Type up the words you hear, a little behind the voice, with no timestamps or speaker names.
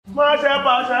My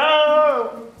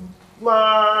shepherd,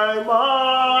 my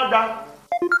mother.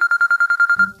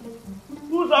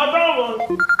 Who's that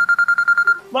one?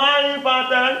 My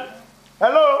infant.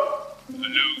 Hello?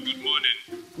 Hello, good morning.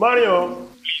 Mario.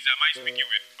 Please, am I speaking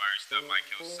with Barrister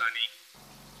Michael Sani?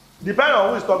 Depends on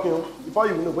who is talking before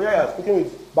you know. But yeah, you're speaking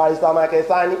with Barrister Michael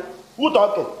Sani. Who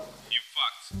talking? In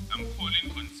fact, I'm calling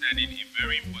concerning a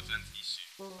very important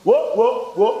issue.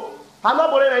 Whoa. I'm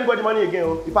not borrowing anybody money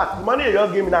again. In fact, the money you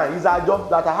just gave me now is a job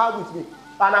that I have with me.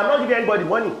 And I'm not giving anybody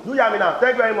money. You hear me now?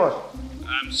 Thank you very much.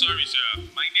 I'm sorry, sir.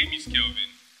 My name is Kelvin.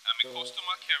 I'm a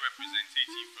customer care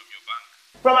representative from your bank.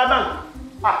 From my bank?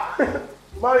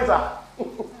 Morning, sir.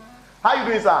 How you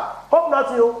doing, sir? Hope not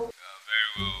you. Very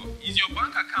well. Is your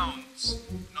bank account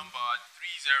number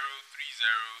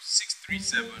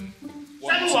 30306337?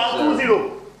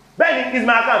 7120. Benny is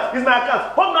my account.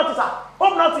 Hope nothing, sir.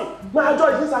 Hope nothing. My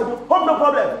joy is inside you. Hope no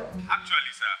problem.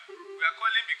 Actually, sir, we are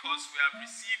calling because we have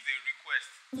received a request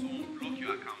to unblock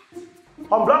your account.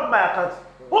 Unblock my account?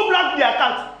 Who blocked the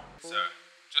account? Sir,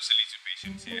 just a little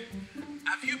patience here.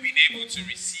 Have you been able to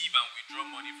receive and withdraw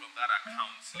money from that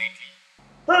account lately?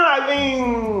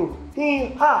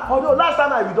 Although last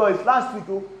time I withdrew is last week,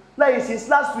 since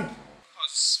last week.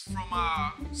 Because from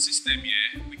our system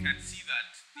here, we can see that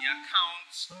the account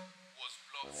was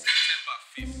blocked September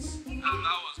 5th, and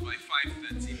that was by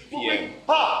 5:30 p.m.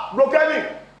 Bro Kelvin,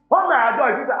 all my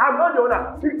adult, I'm not the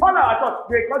owner. All our thoughts,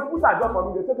 they contribute a job for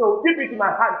me. They say, oh, keep it in my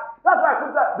hand. That's why I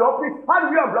put that job, please. How do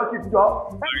we unblock it,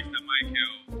 job? Barrister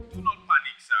Michael, do not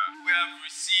panic, sir. We have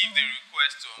received a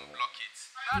request to unblock it.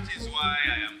 That is why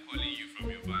I am calling you from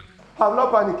your bank. I'm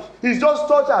not panic. It's just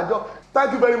such a job.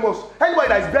 Thank you very much. Anybody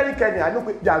that is very caring, I know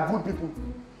they are good people.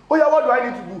 Oh yeah, what do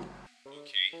I need to do?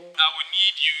 Okay, I will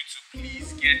need you to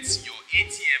please get your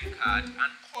ATM card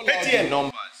and call out the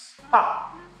numbers.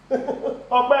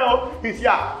 Okay, it's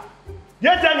here. The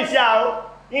ATM is here.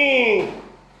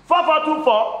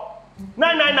 4424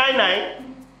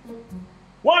 9999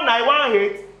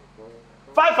 1918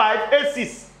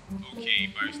 5586. Okay,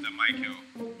 Barrister Michael.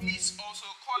 Please also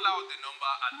call out the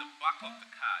number at the back of the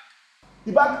card.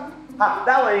 The back?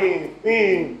 That one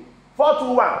in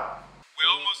 421. We're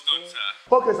almost done, sir.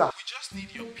 Okay, sir. We just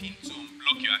need your PIN to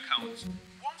unblock your account.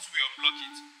 Once we unblock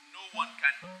it, no one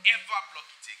can ever block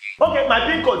it again. Okay, my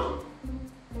PIN code.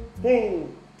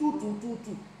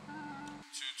 2222.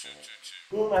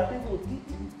 2222. No, my PIN code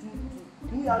 2222.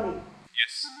 Do you hear me?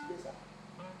 Yes. Yes, sir.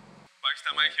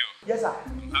 Barrister Michael. Yes, sir.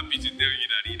 I'm happy to tell you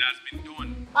that it has been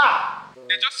done.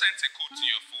 They just sent a code to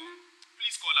your phone.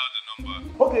 Please call out the number.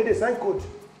 Okay, they send code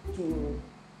to.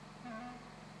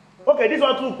 Okay, this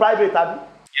one too private, Abby.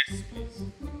 Yes, please.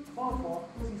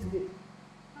 4468.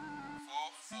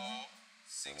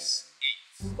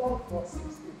 4468.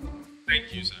 4468.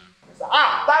 Thank you, sir. Yes, sir.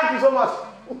 Thank you so much.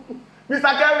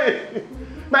 Mr. Kelvin,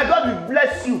 my God will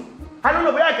bless you. I don't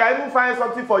know where I can even find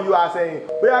something for you as saying.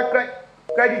 Where credit.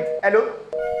 Hello?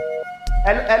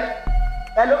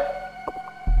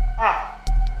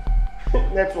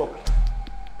 Network.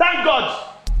 Thank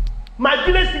God. My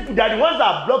village people, they are the ones that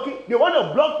are blocking. They want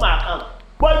to block my account.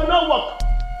 But it will not work.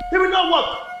 It will not work.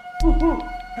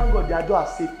 Thank God, their door is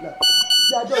safe now.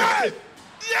 Their door is safe.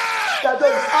 Their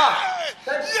door is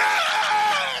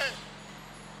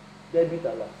debit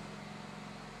alert.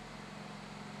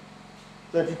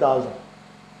 20,000.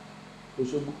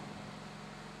 Osogbo.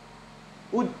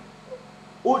 Wood.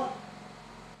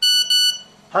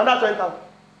 120,000.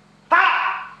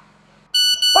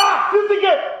 50K.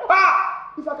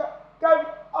 If I can.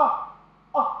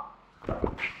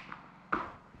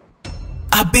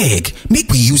 Abeg, make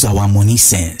we use our money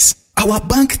sense. Our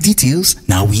bank details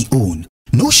now we own.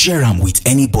 No share them with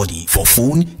anybody for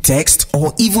phone, text,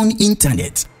 or even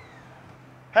internet.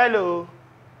 Hello.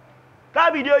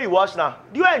 That video you watch now,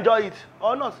 do you enjoy it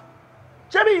or not?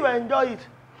 Maybe you enjoy it.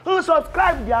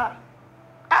 Subscribe there.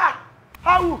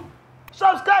 How?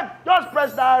 Subscribe. Just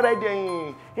press that red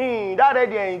key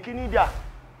there.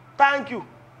 Thank you.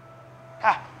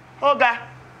 Okay.